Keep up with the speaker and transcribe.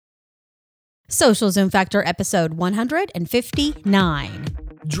Social Zoom Factor episode 159.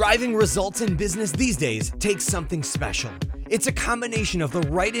 Driving results in business these days takes something special. It's a combination of the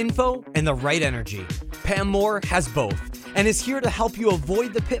right info and the right energy. Pam Moore has both and is here to help you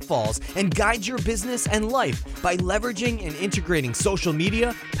avoid the pitfalls and guide your business and life by leveraging and integrating social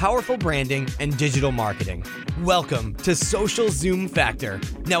media, powerful branding, and digital marketing. Welcome to Social Zoom Factor.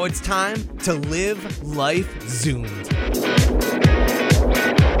 Now it's time to live life zoomed.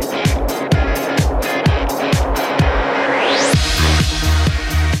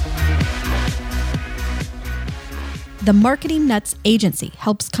 The Marketing Nuts Agency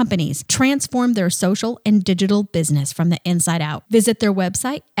helps companies transform their social and digital business from the inside out. Visit their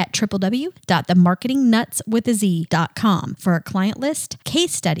website at www.themarketingnutswithaz.com for a client list,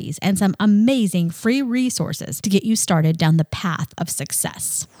 case studies, and some amazing free resources to get you started down the path of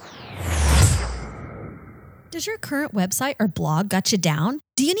success. Does your current website or blog got you down?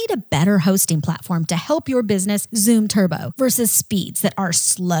 Do you need a better hosting platform to help your business zoom turbo versus speeds that are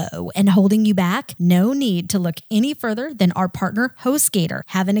slow and holding you back? No need to look any further than our partner HostGator.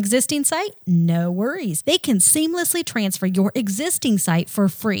 Have an existing site? No worries. They can seamlessly transfer your existing site for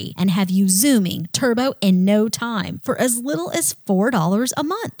free and have you zooming turbo in no time for as little as $4 a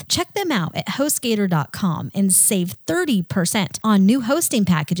month. Check them out at HostGator.com and save 30% on new hosting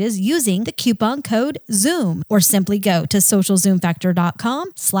packages using the coupon code ZOOM, or simply go to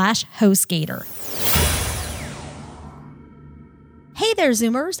socialzoomfactor.com/HostGator. Hey there,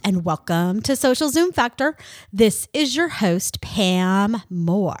 Zoomers, and welcome to Social Zoom Factor. This is your host, Pam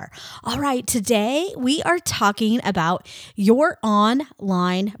Moore. All right, today we are talking about your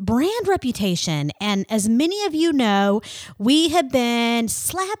online brand reputation. And as many of you know, we have been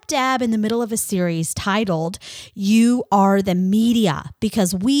slap dab in the middle of a series titled, You Are the Media,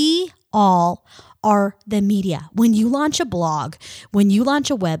 because we all are the media. When you launch a blog, when you launch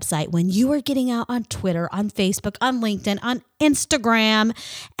a website, when you are getting out on Twitter, on Facebook, on LinkedIn, on Instagram,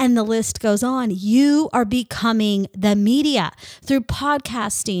 and the list goes on, you are becoming the media through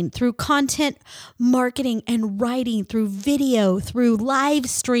podcasting, through content marketing and writing, through video, through live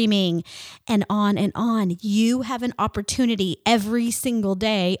streaming, and on and on. You have an opportunity every single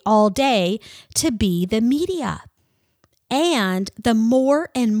day, all day, to be the media. And the more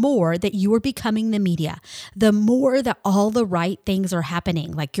and more that you are becoming the media, the more that all the right things are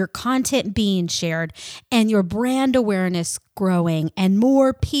happening, like your content being shared and your brand awareness growing and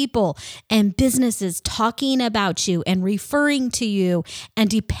more people and businesses talking about you and referring to you and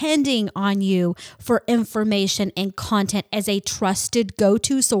depending on you for information and content as a trusted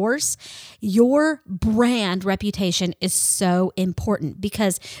go-to source. Your brand reputation is so important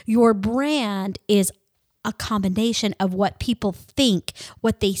because your brand is a combination of what people think,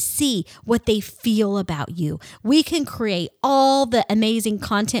 what they see, what they feel about you. We can create all the amazing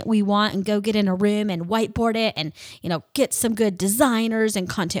content we want and go get in a room and whiteboard it and, get some good designers and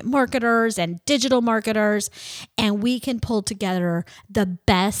content marketers and digital marketers, and we can pull together the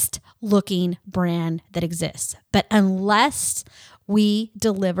best looking brand that exists. But unless we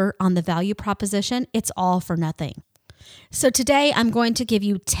deliver on the value proposition, it's all for nothing. So today I'm going to give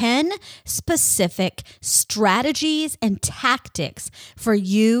you 10 specific strategies and tactics for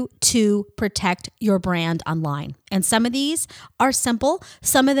you to protect your brand online. And some of these are simple.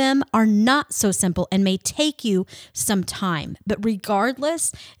 Some of them are not so simple and may take you some time. But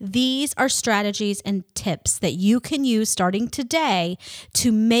regardless, these are strategies and tips that you can use starting today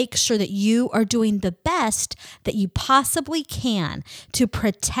to make sure that you are doing the best that you possibly can to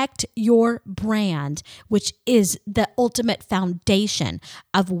protect your brand, which is the ultimate foundation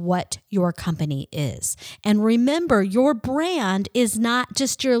of what your company is. And remember, your brand is not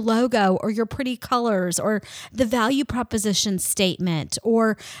just your logo or your pretty colors or the value proposition statement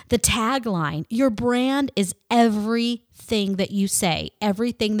or the tagline. Your brand is everything that you say,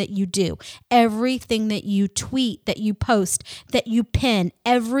 everything that you do, everything that you tweet, that you post, that you pin,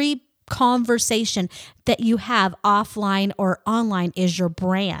 every conversation that you have offline or online is your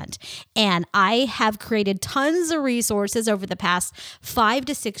brand. And I have created tons of resources over the past 5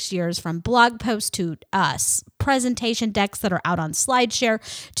 to 6 years, from blog posts to presentation decks that are out on SlideShare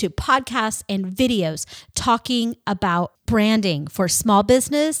to podcasts and videos talking about branding for small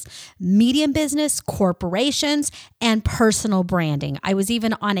business, medium business, corporations, and personal branding. I was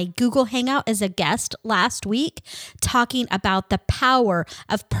even on a Google Hangout as a guest last week talking about the power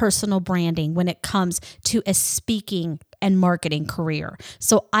of personal branding when it comes to a speaking and marketing career.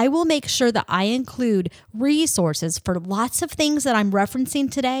 So I will make sure that I include resources for lots of things that I'm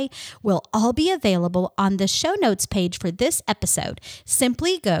referencing today will all be available on the show notes page for this episode.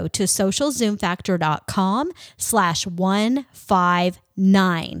 Simply go to socialzoomfactor.com/159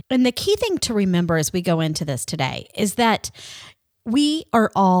 9. And the key thing to remember as we go into this today is that we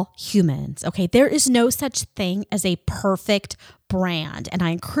are all humans, okay? There is no such thing as a perfect brand. And I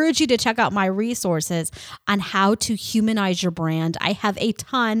encourage you to check out my resources on how to humanize your brand. I have a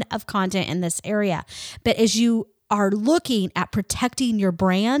ton of content in this area. But as you are looking at protecting your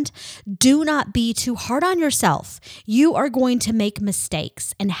brand, do not be too hard on yourself. You are going to make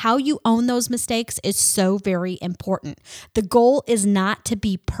mistakes, and how you own those mistakes is so very important. The goal is not to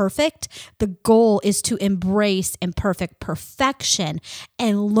be perfect. The goal is to embrace imperfect perfection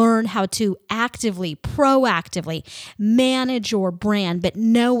and learn how to actively, proactively manage your brand, but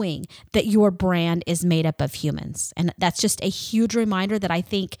knowing that your brand is made up of humans. And that's just a huge reminder that I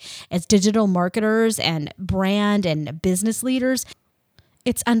think as digital marketers and brand and business leaders,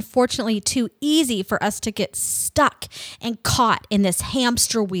 it's unfortunately too easy for us to get stuck and caught in this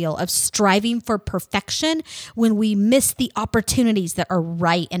hamster wheel of striving for perfection when we miss the opportunities that are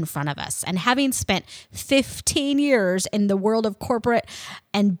right in front of us. And having spent 15 years in the world of corporate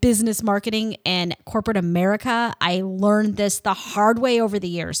and business marketing and corporate America, I learned this the hard way over the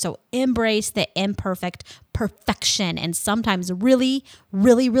years. So embrace the imperfect perfection. And sometimes really,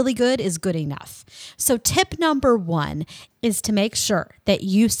 really, really good is good enough. So tip number 1 is to make sure that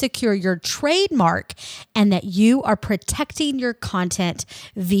you secure your trademark and that you are protecting your content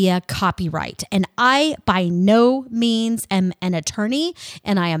via copyright. And I, by no means, am an attorney,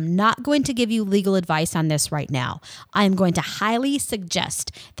 and I am not going to give you legal advice on this right now. I am going to highly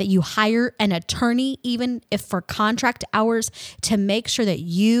suggest that you hire an attorney, even if for contract hours, to make sure that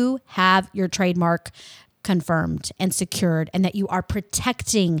you have your trademark confirmed and secured and that you are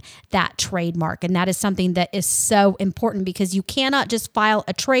protecting that trademark. And that is something that is so important because you cannot just file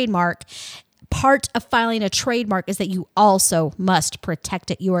a trademark. Part of filing a trademark is that you also must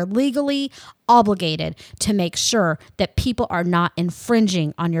protect it. You are legally obligated to make sure that people are not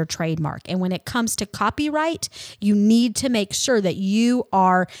infringing on your trademark. And when it comes to copyright, you need to make sure that you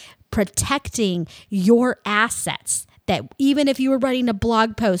are protecting your assets. That even if you are writing a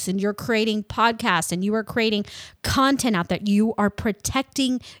blog post and you're creating podcasts and you are creating content out there, you are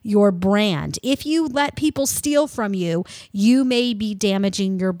protecting your brand. If you let people steal from you, you may be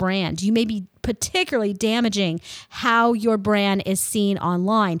damaging your brand. You may be particularly damaging how your brand is seen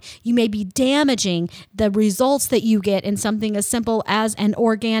online. You may be damaging the results that you get in something as simple as an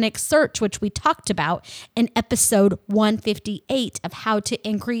organic search, which we talked about in episode 158 of how to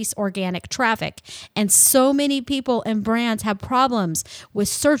increase organic traffic. And so many people and brands have problems with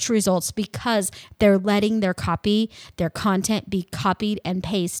search results because they're letting their content be copied and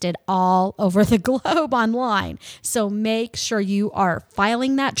pasted all over the globe online. So make sure you are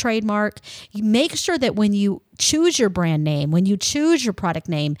filing that trademark. You make sure that when you choose your brand name, when you choose your product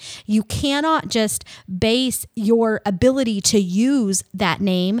name, you cannot just base your ability to use that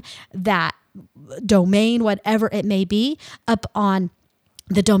name, that domain, whatever it may be, up on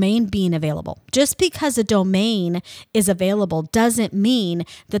the domain being available. Just because a domain is available doesn't mean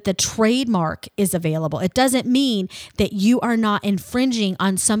that the trademark is available. It doesn't mean that you are not infringing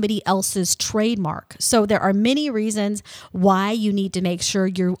on somebody else's trademark. So there are many reasons why you need to make sure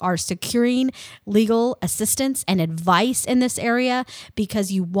you are securing legal assistance and advice in this area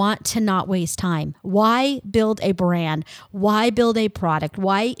because you want to not waste time. Why build a brand? Why build a product?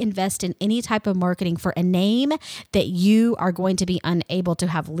 Why invest in any type of marketing for a name that you are going to be unable to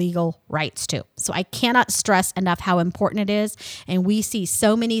have legal rights to? So I cannot stress enough how important it is. And we see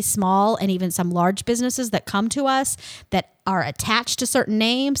so many small and even some large businesses that come to us that are attached to certain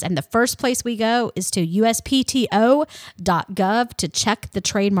names. And the first place we go is to uspto.gov to check the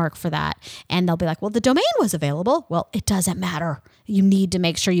trademark for that. And they'll be like, well, the domain was available. Well, it doesn't matter. You need to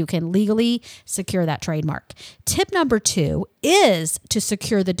make sure you can legally secure that trademark. Tip number 2 is to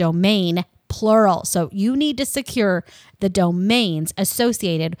secure the domain plural. So you need to secure the domains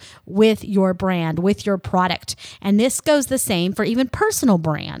associated with your brand, with your product. And this goes the same for even personal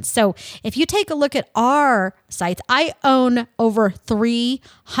brands. So if you take a look at our sites, I own over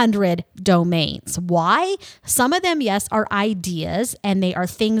 300 domains. Why? Some of them, yes, are ideas, and they are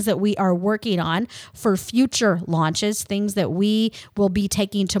things that we are working on for future launches, things that we will be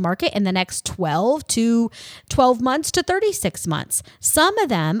taking to market in the next 12 months to 36 months. Some of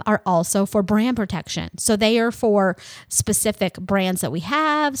them are also for brand protection. So they are for specific brands that we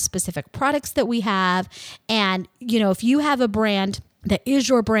have, specific products that we have. And, if you have a brand that is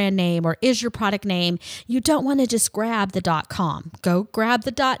your brand name or is your product name, you don't want to just grab the .com. Go grab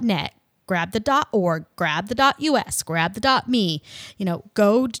the .net. grab the .org, grab the .us, grab the .me,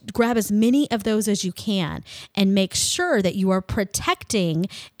 go grab as many of those as you can and make sure that you are protecting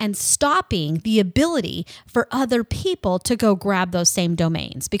and stopping the ability for other people to go grab those same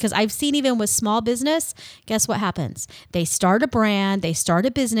domains. Because I've seen even with small business, guess what happens? They start a brand, they start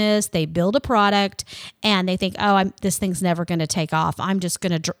a business, they build a product, and they think, this thing's never going to take off. I'm just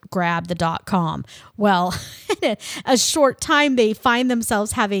going to grab the .com. Well, in a short time, they find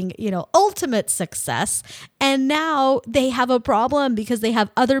themselves having, ultimate success. And now they have a problem because they have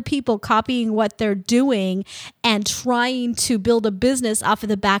other people copying what they're doing and trying to build a business off of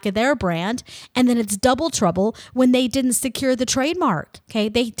the back of their brand. And then it's double trouble when they didn't secure the trademark. Okay.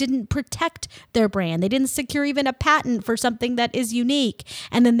 They didn't protect their brand. They didn't secure even a patent for something that is unique.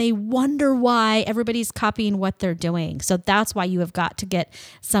 And then they wonder why everybody's copying what they're doing. So that's why you have got to get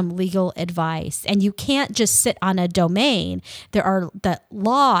some legal advice. And you can't just sit on a domain. There are the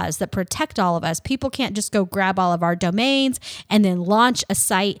laws that protect all of us. People can't just go grab all of our domains and then launch a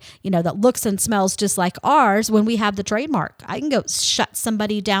site, that looks and smells just like ours when we have the trademark. I can go shut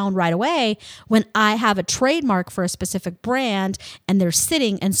somebody down right away when I have a trademark for a specific brand and they're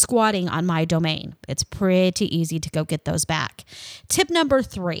sitting and squatting on my domain. It's pretty easy to go get those back. Tip number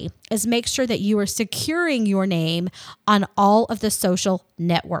 3 is make sure that you are securing your name on all of the social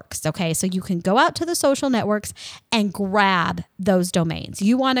networks. Okay, so you can go out to the social networks and grab those domains.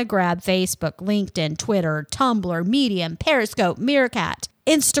 You want to grab Facebook, LinkedIn, Twitter, Tumblr, Medium, Periscope, Meerkat,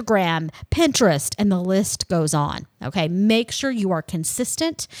 Instagram, Pinterest, and the list goes on. Okay, make sure you are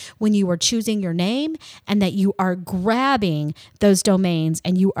consistent when you are choosing your name and that you are grabbing those domains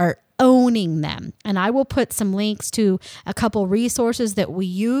and you are owning them. And I will put some links to a couple resources that we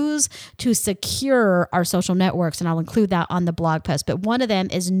use to secure our social networks, and I'll include that on the blog post. But one of them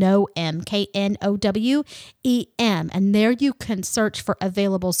is Knowem, Knowem. And there you can search for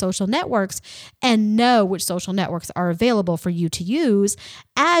available social networks and know which social networks are available for you to use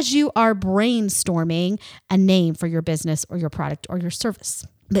as you are brainstorming a name for your business or your product or your service.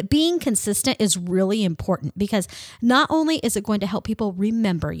 But being consistent is really important because not only is it going to help people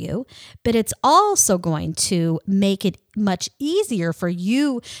remember you, but it's also going to make it much easier for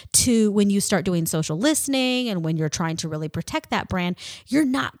you to, when you start doing social listening and when you're trying to really protect that brand, you're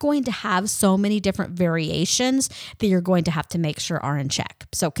not going to have so many different variations that you're going to have to make sure are in check.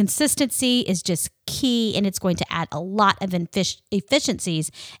 So consistency is just key, and it's going to add a lot of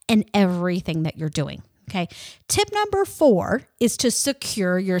efficiencies in everything that you're doing. Okay. Tip number 4 is to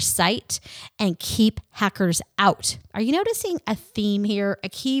secure your site and keep hackers out. Are you noticing a theme here? A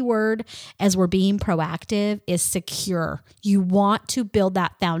key word as we're being proactive is secure. You want to build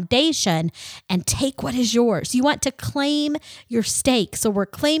that foundation and take what is yours. You want to claim your stake. So we're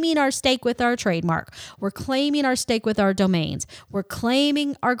claiming our stake with our trademark. We're claiming our stake with our domains. We're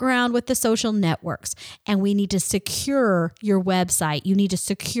claiming our ground with the social networks. And we need to secure your website. You need to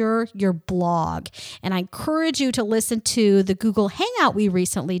secure your blog. And I encourage you to listen to the Google Hangout we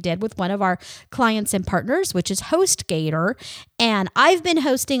recently did with one of our clients and partners, which is HostGator. And I've been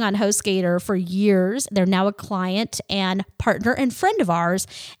hosting on HostGator for years. They're now a client and partner and friend of ours.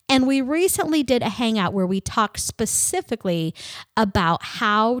 And we recently did a hangout where we talked specifically about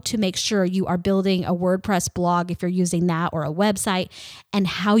how to make sure you are building a WordPress blog if you're using that, or a website, and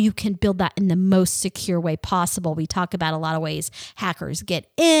how you can build that in the most secure way possible. We talk about a lot of ways hackers get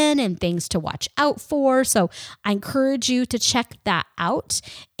in and things to watch out for. So I encourage you to check that out.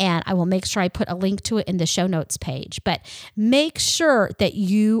 And I will make sure I put a link to it in the show notes page. But make sure that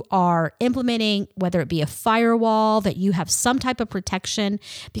you are implementing, whether it be a firewall, that you have some type of protection,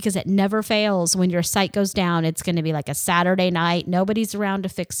 because it never fails. When your site goes down, it's going to be like a Saturday night. Nobody's around to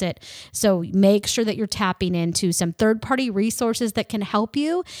fix it. So make sure that you're tapping into some third-party resources that can help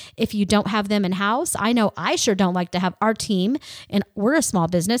you if you don't have them in-house. I know I sure don't like to have our team, and we're a small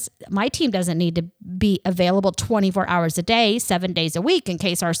business. My team doesn't need to be available 24 hours a day, 7 days a week in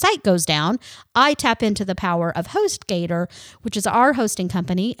case our site goes down. I tap into the power of HostGator, which is our hosting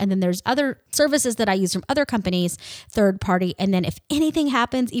company. And then there's other services that I use from other companies, third party. And then if anything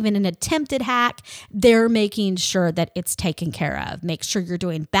happens, even an attempted hack, they're making sure that it's taken care of. Make sure you're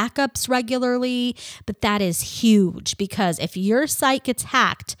doing backups regularly. But that is huge, because if your site gets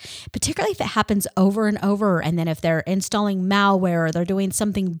hacked, particularly if it happens over and over, and then if they're installing malware or they're doing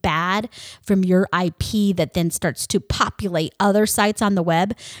something bad from your IP that then starts to populate other sites on the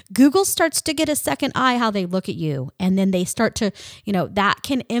web, Google starts to get a second eye how they look at you. And then they start start to, that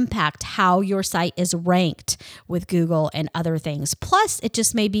can impact how your site is ranked with Google and other things. Plus, it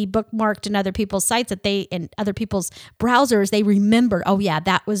just may be bookmarked in other people's sites that in other people's browsers, they remember, oh yeah,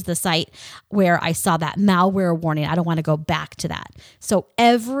 that was the site where I saw that malware warning. I don't want to go back to that. So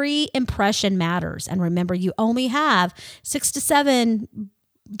every impression matters. And remember, you only have 6 to 7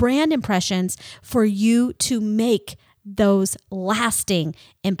 brand impressions for you to make those lasting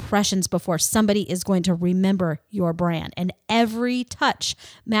impressions before somebody is going to remember your brand. And every touch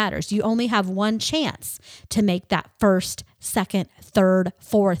matters. You only have one chance to make that first, second, third,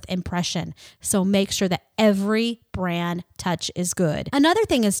 fourth impression. So make sure that every brand touch is good. Another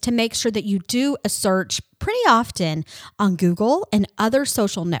thing is to make sure that you do a search pretty often on Google and other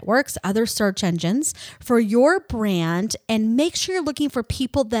social networks, other search engines for your brand, and make sure you're looking for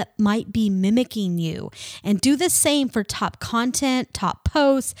people that might be mimicking you. And do the same for top content, top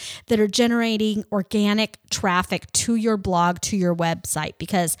posts that are generating organic traffic to your blog, to your website.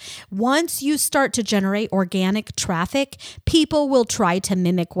 Because once you start to generate organic traffic, people will try to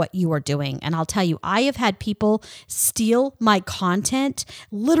mimic what you are doing. And I'll tell you, I have had people steal my content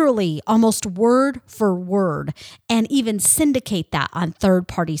literally almost word for word and even syndicate that on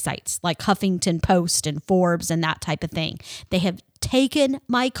third-party sites like Huffington Post and Forbes and that type of thing. They have taken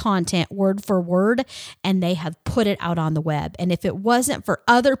my content word for word and they have put it out on the web. And if it wasn't for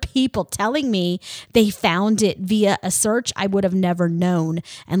other people telling me they found it via a search, I would have never known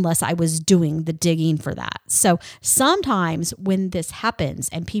unless I was doing the digging for that. So sometimes when this happens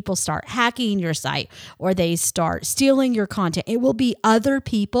and people start hacking your site or they start stealing your content, it will be other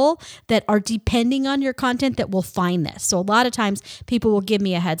people that are depending on your content that will find this. So a lot of times people will give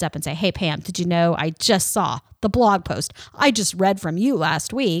me a heads up and say, hey, Pam, did you know I just saw the blog post I just read from you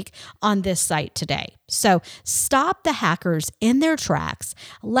last week on this site today? So stop the hackers in their tracks.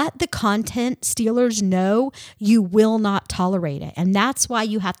 Let the content stealers know you will not tolerate it. And that's why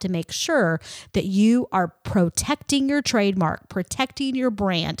you have to make sure that you are protecting your trademark, protecting your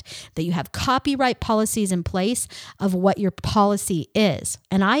brand, that you have copyright policies in place of what your policy is.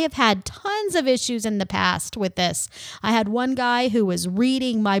 And I have had tons of issues in the past with this. I had one guy who was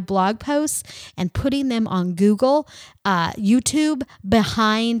reading my blog posts and putting them on Google, YouTube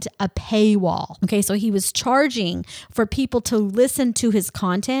behind a paywall. Okay, so he was charging for people to listen to his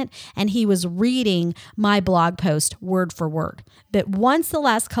content and he was reading my blog post word for word. But once the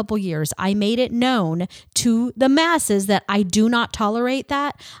last couple years, I made it known to the masses that I do not tolerate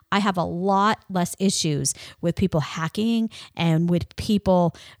that. I have a lot less issues with people hacking and with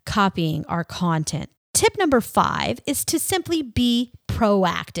people copying our content. Tip number 5 is to simply be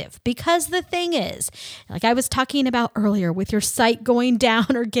proactive, because the thing is, like I was talking about earlier with your site going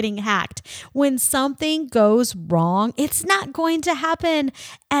down or getting hacked, when something goes wrong, it's not going to happen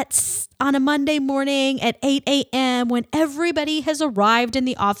on a Monday morning at 8 a.m. when everybody has arrived in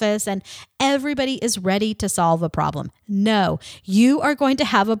the office and everybody is ready to solve a problem. No, you are going to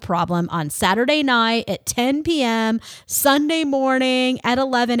have a problem on Saturday night at 10 p.m., Sunday morning at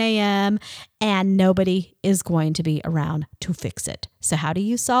 11 a.m., and nobody is going to be around to fix it. So how do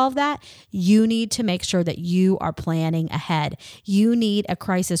you solve that? You need to make sure that you are planning ahead. You need a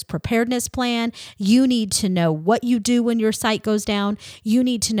crisis preparedness plan. You need to know what you do when your site goes down. You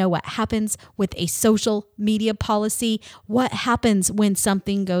need to know what happens with a social media policy. What happens when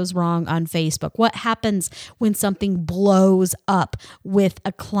something goes wrong on Facebook? What happens when something blows up with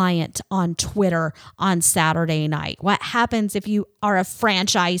a client on Twitter on Saturday night? What happens if you are a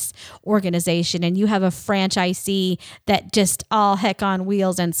franchise organization and you have a franchisee that just all heck on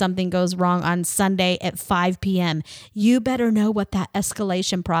wheels and something goes wrong on Sunday at 5 p.m. You better know what that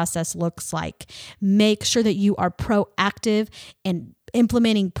escalation process looks like. Make sure that you are proactive and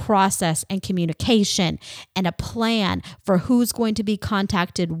implementing process and communication and a plan for who's going to be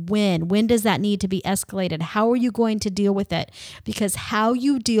contacted when does that need to be escalated? How are you going to deal with it? Because how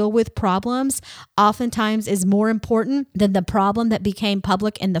you deal with problems oftentimes is more important than the problem that became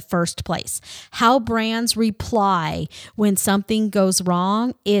public in the first place. How brands reply when something goes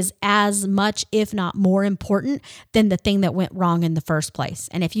wrong is as much, if not more important than the thing that went wrong in the first place.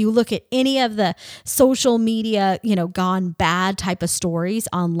 And if you look at any of the social media, gone bad type of stories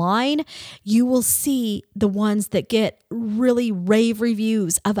online, you will see the ones that get really rave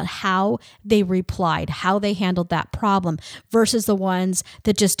reviews of how they replied, how they handled that problem, versus the ones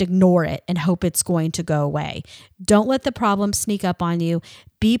that just ignore it and hope it's going to go away. Don't let the problem sneak up on you.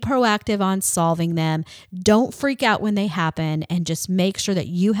 Be proactive on solving them. Don't freak out when they happen, and just make sure that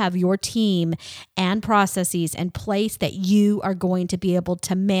you have your team and processes in place that you are going to be able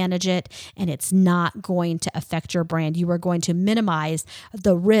to manage it and it's not going to affect your brand. You are going to minimize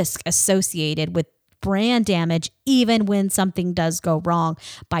the risk associated with brand damage even when something does go wrong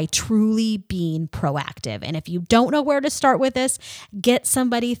by truly being proactive. And if you don't know where to start with this, get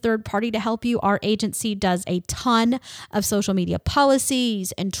somebody third party to help you. Our agency does a ton of social media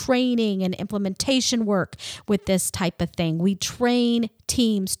policies and training and implementation work with this type of thing. We train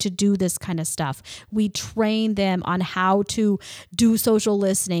teams to do this kind of stuff. We train them on how to do social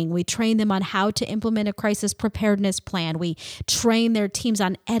listening. We train them on how to implement a crisis preparedness plan. We train their teams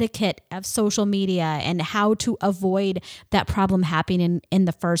on etiquette of social media and how to avoid that problem happening in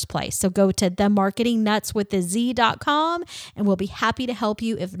the first place. So go to themarketingnutswithaz.com and we'll be happy to help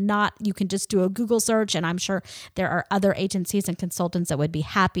you. If not, you can just do a Google search, and I'm sure there are other agencies and consultants that would be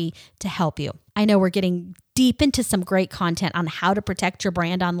happy to help you. I know we're getting deep into some great content on how to protect your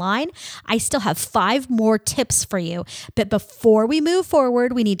brand online. I still have 5 more tips for you. But before we move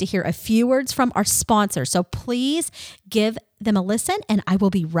forward, we need to hear a few words from our sponsor. So please give them a listen, and I will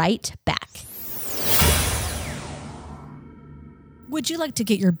be right back. Would you like to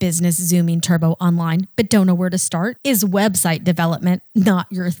get your business zooming turbo online, but don't know where to start? Is website development not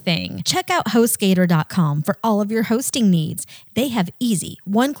your thing? Check out HostGator.com for all of your hosting needs. They have easy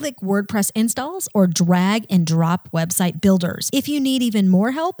one-click WordPress installs or drag and drop website builders. If you need even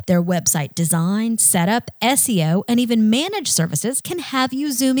more help, their website design, setup, SEO, and even managed services can have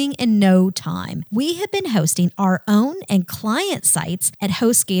you zooming in no time. We have been hosting our own and client sites at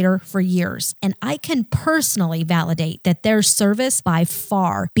HostGator for years, and I can personally validate that their service by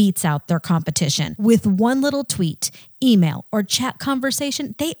far beats out their competition. With one little tweet, email, or chat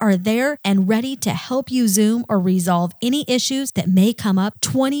conversation, they are there and ready to help you Zoom or resolve any issues that may come up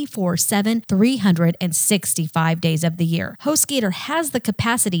 24/7, 365 days of the year. HostGator has the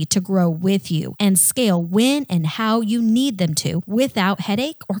capacity to grow with you and scale when and how you need them to without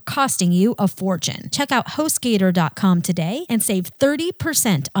headache or costing you a fortune. Check out HostGator.com today and save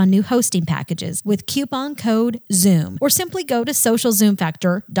 30% on new hosting packages with coupon code ZOOM, or simply go to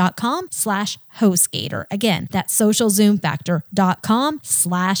socialzoomfactor.com/HostGator. Again, that's socialzoomfactor.com/HostGator.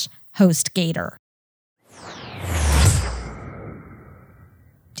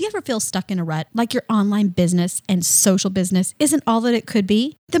 Do you ever feel stuck in a rut, like your online business and social business isn't all that it could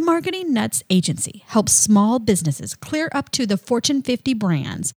be? The Marketing Nuts Agency helps small businesses clear up to the Fortune 50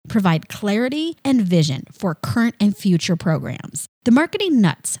 brands, provide clarity and vision for current and future programs. The Marketing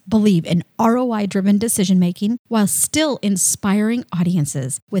Nuts believe in ROI-driven decision-making while still inspiring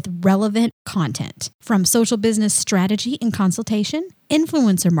audiences with relevant content. From social business strategy and consultation,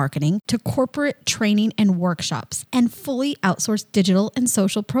 influencer marketing, to corporate training and workshops, and fully outsourced digital and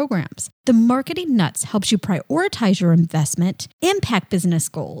social programs. The Marketing Nuts helps you prioritize your investment, impact business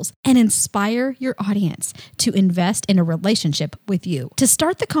goals, and inspire your audience to invest in a relationship with you. To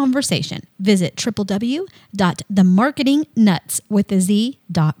start the conversation, visit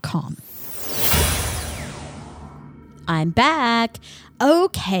www.themarketingnutswithaz.com. I'm back.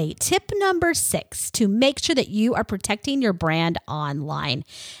 Okay, tip number 6 to make sure that you are protecting your brand online.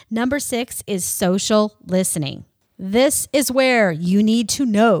 Number 6 is social listening. This is where you need to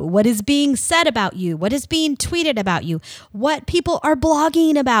know what is being said about you, what is being tweeted about you, what people are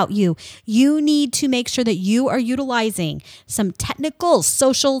blogging about you. You need to make sure that you are utilizing some technical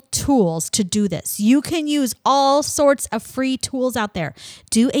social tools to do this. You can use all sorts of free tools out there.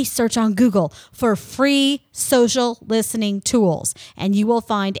 Do a search on Google for free social listening tools, and you will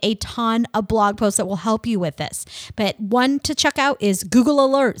find a ton of blog posts that will help you with this. But one to check out is Google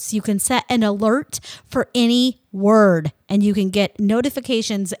Alerts. You can set an alert for any word, and you can get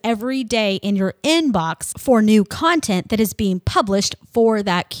notifications every day in your inbox for new content that is being published for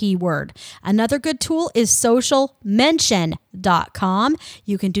that keyword. Another good tool is socialmention.com.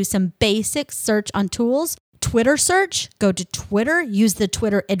 You can do some basic search on tools. Twitter search, go to Twitter, use the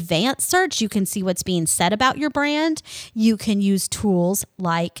Twitter advanced search. You can see what's being said about your brand. You can use tools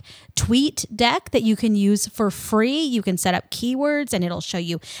like TweetDeck that you can use for free. You can set up keywords and it'll show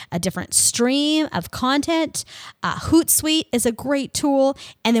you a different stream of content. Hootsuite is a great tool.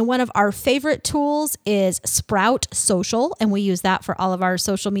 And then one of our favorite tools is Sprout Social. And we use that for all of our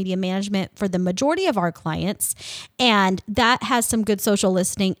social media management for the majority of our clients. And that has some good social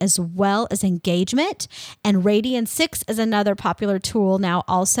listening as well as engagement. And Radian6 is another popular tool now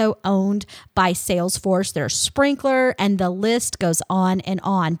also owned by Salesforce. There's Sprinkler, and the list goes on and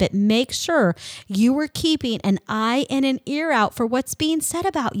on. But make sure you are keeping an eye and an ear out for what's being said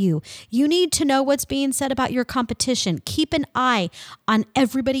about you. You need to know what's being said about your competition. Keep an eye on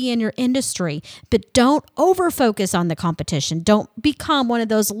everybody in your industry, but don't over-focus on the competition. Don't become one of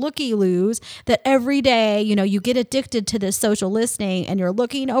those looky-loos that every day, you get addicted to this social listening and you're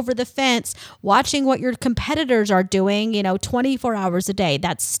looking over the fence, watching what your competitors competitors are doing, 24 hours a day.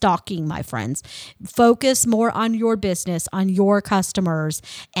 That's stalking, my friends. Focus more on your business, on your customers,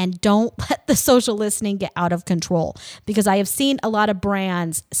 and don't let the social listening get out of control, because I have seen a lot of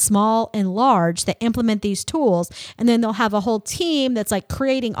brands, small and large, that implement these tools, and then they'll have a whole team that's like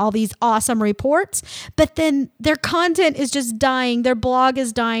creating all these awesome reports, but then their content is just dying. Their blog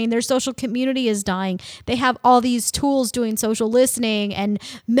is dying. Their social community is dying. They have all these tools doing social listening and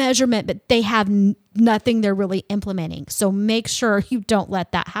measurement, but they have nothing they're really implementing. So make sure you don't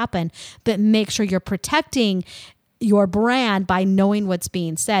let that happen, but make sure you're protecting your brand by knowing what's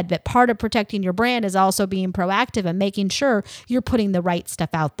being said. But part of protecting your brand is also being proactive and making sure you're putting the right stuff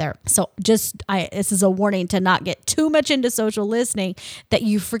out there. So this is a warning to not get too much into social listening that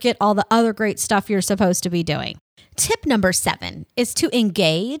you forget all the other great stuff you're supposed to be doing. Tip number 7 is to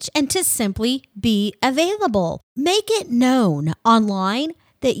engage and to simply be available. Make it known online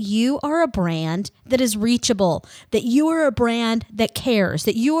that you are a brand that is reachable, that you are a brand that cares,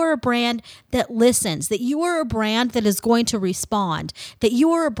 that you are a brand that listens, that you are a brand that is going to respond, that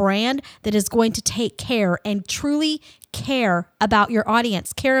you are a brand that is going to take care and truly care about your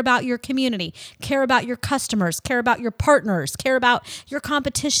audience, care about your community, care about your customers, care about your partners, care about your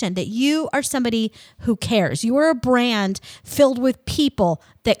competition, that you are somebody who cares. You are a brand filled with people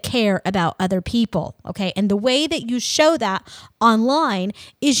that care about other people, okay? And the way that you show that online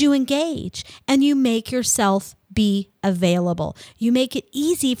is you engage and you make yourself be available. You make it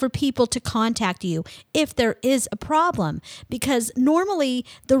easy for people to contact you if there is a problem, because normally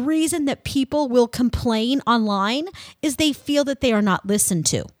the reason that people will complain online is they feel that they are not listened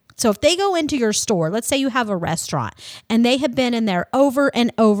to. So if they go into your store, let's say you have a restaurant and they have been in there over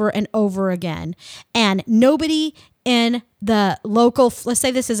and over and over again, and nobody in the local, let's say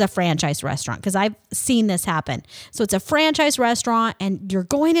this is a franchise restaurant, because I've seen this happen. So it's a franchise restaurant and you're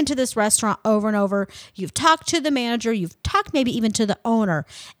going into this restaurant over and over. You've talked to the manager, you've talked maybe even to the owner,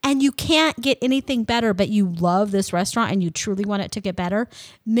 and you can't get anything better, but you love this restaurant and you truly want it to get better.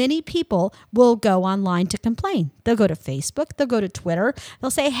 Many people will go online to complain. They'll go to Facebook, they'll go to Twitter. They'll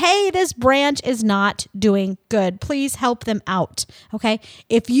say, hey, this branch is not doing good. Please help them out. Okay.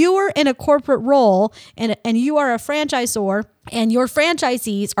 If you are in a corporate role and you are a franchisor, and your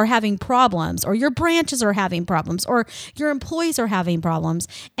franchisees are having problems, or your branches are having problems, or your employees are having problems,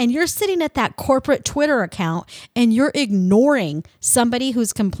 and you're sitting at that corporate Twitter account and you're ignoring somebody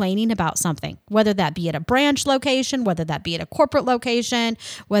who's complaining about something, whether that be at a branch location, whether that be at a corporate location,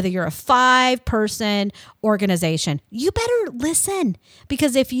 whether you're a 5-person organization, you better listen,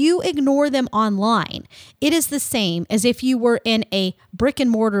 because if you ignore them online, it is the same as if you were in a brick and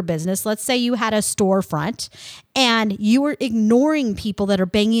mortar business. Let's say you had a storefront and you were ignoring people that are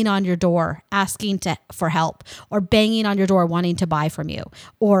banging on your door asking for help, or banging on your door wanting to buy from you.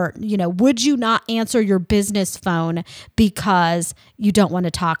 Or, would you not answer your business phone because you don't want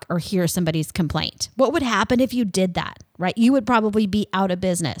to talk or hear somebody's complaint? What would happen if you did that, right? You would probably be out of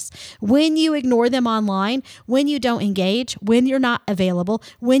business. When you ignore them online, when you don't engage, when you're not available,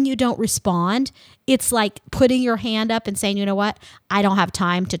 when you don't respond, it's like putting your hand up and saying, you know what? I don't have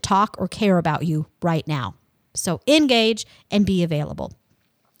time to talk or care about you right now. So engage and be available.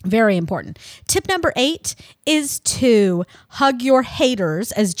 Very important. Tip number 8 is to hug your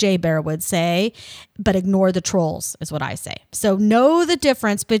haters, as Jay Bear would say, but ignore the trolls, is what I say. So know the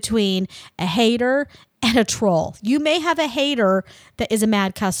difference between a hater and a troll. You may have a hater that is a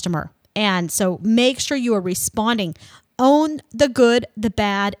mad customer. And so make sure you are responding. Own the good, the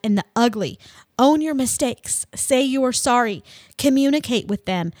bad, and the ugly. Own your mistakes. Say you are sorry. Communicate with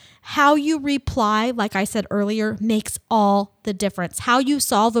them. How you reply, like I said earlier, makes all the difference. How you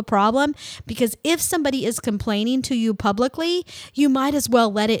solve a problem, because if somebody is complaining to you publicly, you might as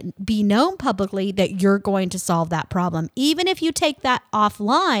well let it be known publicly that you're going to solve that problem. Even if you take that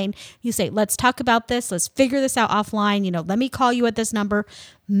offline, you say, let's talk about this. Let's figure this out offline. Let me call you at this number.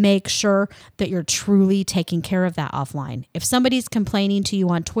 Make sure that you're truly taking care of that offline. If somebody's complaining to you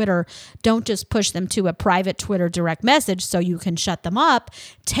on Twitter, don't just push them to a private Twitter direct message so you can shut them up.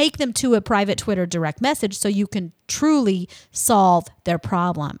 Take them to a private Twitter direct message so you can truly solve their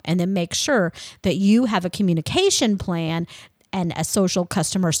problem. And then make sure that you have a communication plan and a social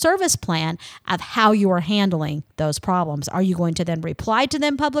customer service plan of how you are handling those problems. Are you going to then reply to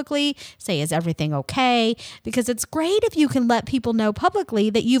them publicly? Say, is everything okay? Because it's great if you can let people know publicly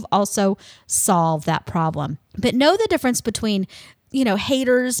that you've also solved that problem. But know the difference between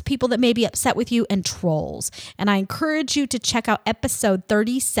haters, people that may be upset with you, and trolls. And I encourage you to check out episode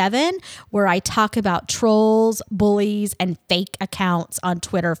 37, where I talk about trolls, bullies, and fake accounts on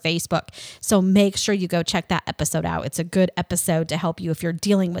Twitter, Facebook. So make sure you go check that episode out. It's a good episode to help you if you're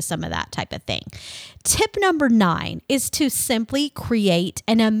dealing with some of that type of thing. Tip number 9 is to simply create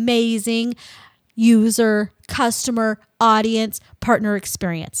an amazing user, customer, audience, partner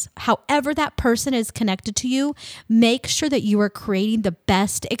experience. However that person is connected to you, make sure that you are creating the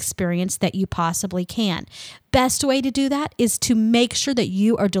best experience that you possibly can. Best way to do that is to make sure that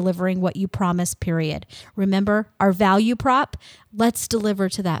you are delivering what you promise, period. Remember our value prop? Let's deliver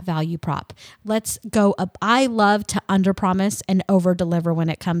to that value prop. Let's go up. I love to underpromise and overdeliver when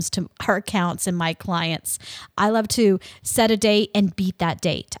it comes to our accounts and my clients. I love to set a date and beat that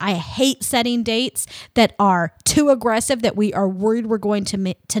date. I hate setting dates that are too aggressive that we are worried we're going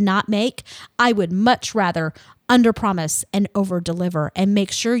to not make. I would much rather underpromise and overdeliver and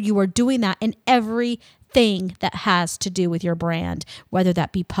make sure you are doing that in everything that has to do with your brand, whether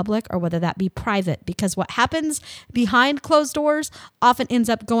that be public or whether that be private, because what happens behind closed doors often ends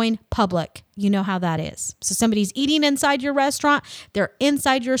up going public. You know how that is. So somebody's eating inside your restaurant, they're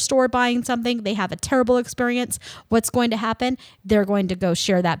inside your store buying something, they have a terrible experience. What's going to happen? They're going to go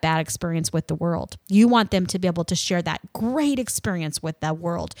share that bad experience with the world. You want them to be able to share that great experience with the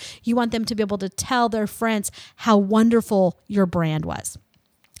world. You want them to be able to tell their friends how wonderful your brand was.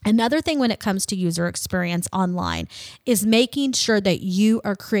 Another thing when it comes to user experience online is making sure that you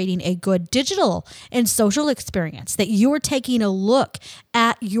are creating a good digital and social experience, that you are taking a look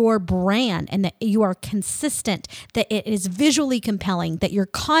at your brand and that you are consistent, that it is visually compelling, that your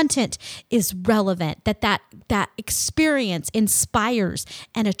content is relevant, that experience inspires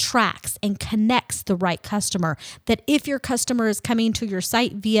and attracts and connects the right customer, that if your customer is coming to your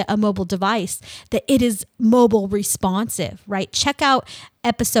site via a mobile device, that it is mobile responsive, right? Check out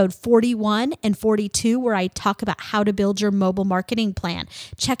episode 41 and 42, where I talk about how to build your mobile marketing plan.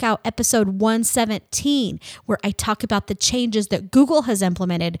 Check out episode 117, where I talk about the changes that Google has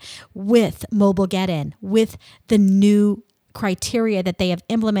implemented with mobile get-in, with the new criteria that they have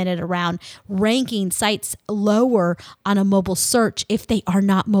implemented around ranking sites lower on a mobile search if they are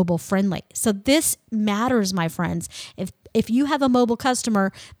not mobile friendly. So this matters, my friends. If you have a mobile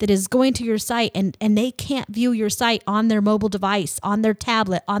customer that is going to your site and they can't view your site on their mobile device, on their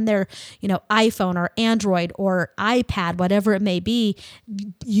tablet, on their iPhone or Android or iPad, whatever it may be,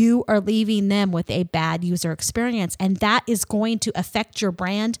 you are leaving them with a bad user experience, and that is going to affect your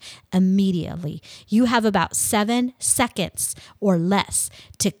brand immediately. You have about 7 seconds or less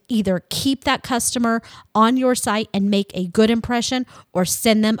to either keep that customer on your site and make a good impression or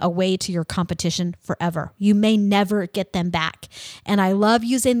send them away to your competition forever. You may never get them back. And I love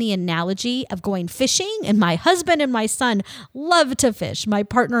using the analogy of going fishing, and my husband and my son love to fish. My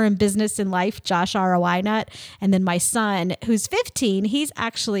partner in business and life, Josh ROI Nut, and then my son, who's 15, he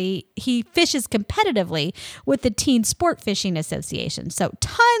fishes competitively with the Teen Sport Fishing Association. So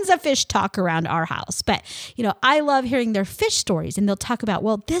tons of fish talk around our house. But, I love hearing their fish stories, and they'll talk about,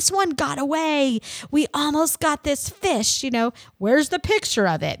 well, this one got away. We almost got this fish, where's the picture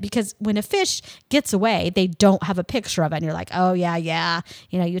of it? Because when a fish gets away, they don't have a picture of it. And you're like, oh yeah.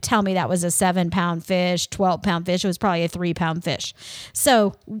 You tell me that was a 7-pound fish, 12-pound fish. It was probably a 3-pound fish.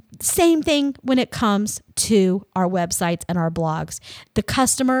 So same thing when it comes to our websites and our blogs. The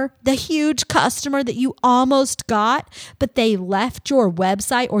customer, the huge customer that you almost got, but they left your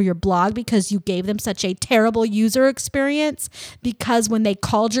website or your blog because you gave them such a terrible user experience, because when they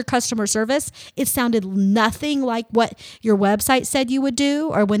called your customer service, it sounded nothing like what your website said you would do,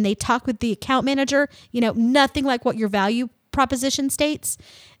 or when they talked with the account manager, nothing like what your value proposition states.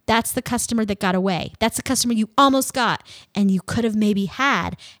 That's the customer that got away. That's the customer you almost got, and you could have maybe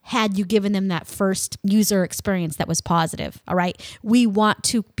had you given them that first user experience that was positive. All right. We want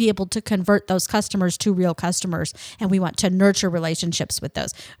to be able to convert those customers to real customers, and we want to nurture relationships with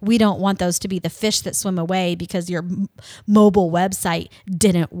those. We don't want those to be the fish that swim away because your mobile website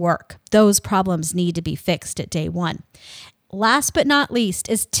didn't work. Those problems need to be fixed at day one. Last but not least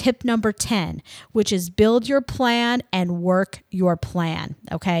is tip number 10, which is build your plan and work your plan,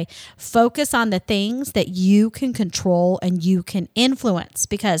 okay? Focus on the things that you can control and you can influence,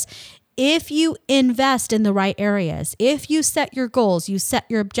 because if you invest in the right areas, if you set your goals, you set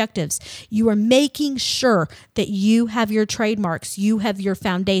your objectives, you are making sure that you have your trademarks, you have your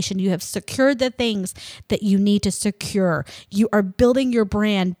foundation, you have secured the things that you need to secure. You are building your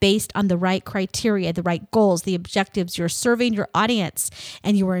brand based on the right criteria, the right goals, the objectives. You're serving your audience,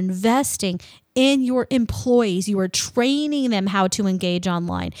 and you are investing in your employees. You are training them how to engage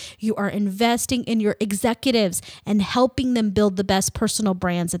online. You are investing in your executives and helping them build the best personal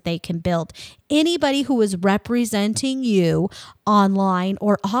brands that they can build. Anybody who is representing you online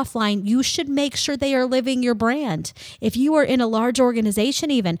or offline, you should make sure they are living your brand. If you are in a large organization,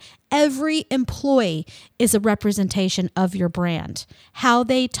 even every employee is a representation of your brand. How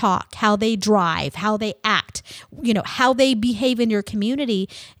they talk, how they drive, how they act, how they behave in your community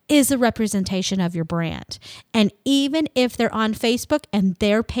is a representation of your brand. And even if they're on Facebook and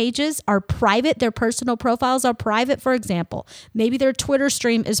their pages are private, their personal profiles are private, for example, maybe their Twitter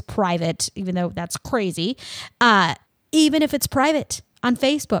stream is private, even though that's crazy. Even if it's private on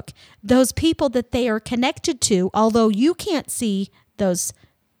Facebook, those people that they are connected to, although you can't see those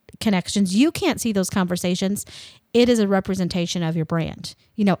connections, you can't see those conversations, it is a representation of your brand.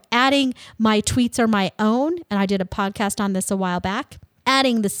 Adding my tweets are my own, and I did a podcast on this a while back.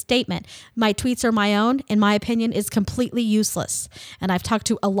 Adding the statement, my tweets are my own, in my opinion, is completely useless. And I've talked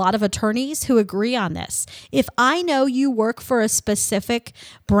to a lot of attorneys who agree on this. If I know you work for a specific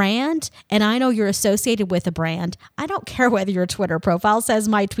brand and I know you're associated with a brand, I don't care whether your Twitter profile says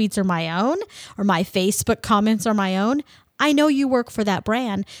my tweets are my own or my Facebook comments are my own. I know you work for that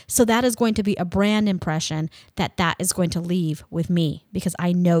brand, so that is going to be a brand impression that is going to leave with me because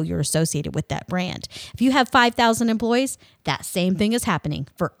I know you're associated with that brand. If you have 5,000 employees, that same thing is happening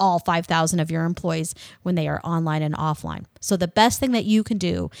for all 5,000 of your employees when they are online and offline. So the best thing that you can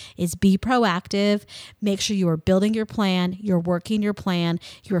do is be proactive, make sure you are building your plan, you're working your plan,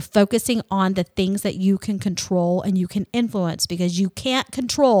 you're focusing on the things that you can control and you can influence because you can't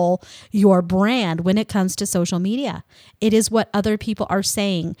control your brand when it comes to social media. It is what other people are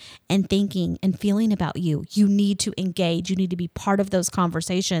saying and thinking and feeling about you. You need to engage. You need to be part of those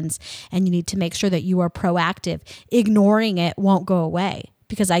conversations and you need to make sure that you are proactive. Ignoring it won't go away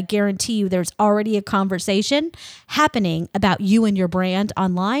because I guarantee you there's already a conversation happening about you and your brand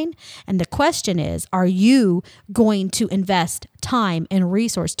online. And the question is, are you going to invest time and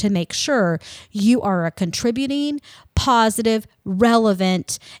resource to make sure you are a contributing, positive,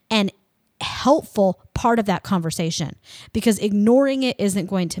 relevant, and helpful part of that conversation? Because ignoring it isn't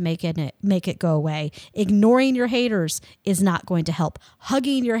going to make it go away. Ignoring your haters is not going to help.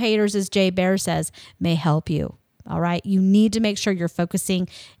 Hugging your haters, as Jay Baer says, may help you. All right. You need to make sure you're focusing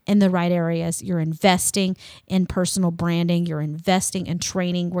in the right areas. You're investing in personal branding. You're investing in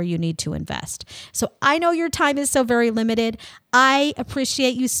training where you need to invest. So I know your time is so very limited. I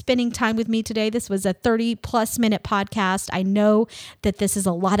appreciate you spending time with me today. This was a 30+ minute podcast. I know that this is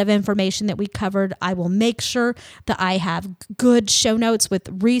a lot of information that we covered. I will make sure that I have good show notes with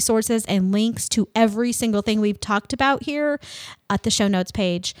resources and links to every single thing we've talked about here at the show notes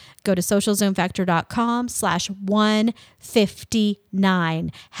page. Go to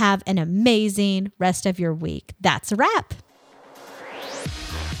socialzoomfactor.com/159. Have an amazing rest of your week. That's a wrap.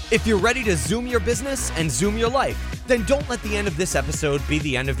 If you're ready to zoom your business and zoom your life, then don't let the end of this episode be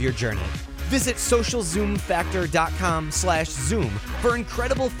the end of your journey. Visit socialzoomfactor.com/zoom for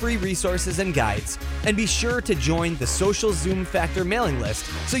incredible free resources and guides. And be sure to join the Social Zoom Factor mailing list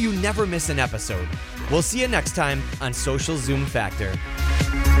so you never miss an episode. We'll see you next time on Social Zoom Factor.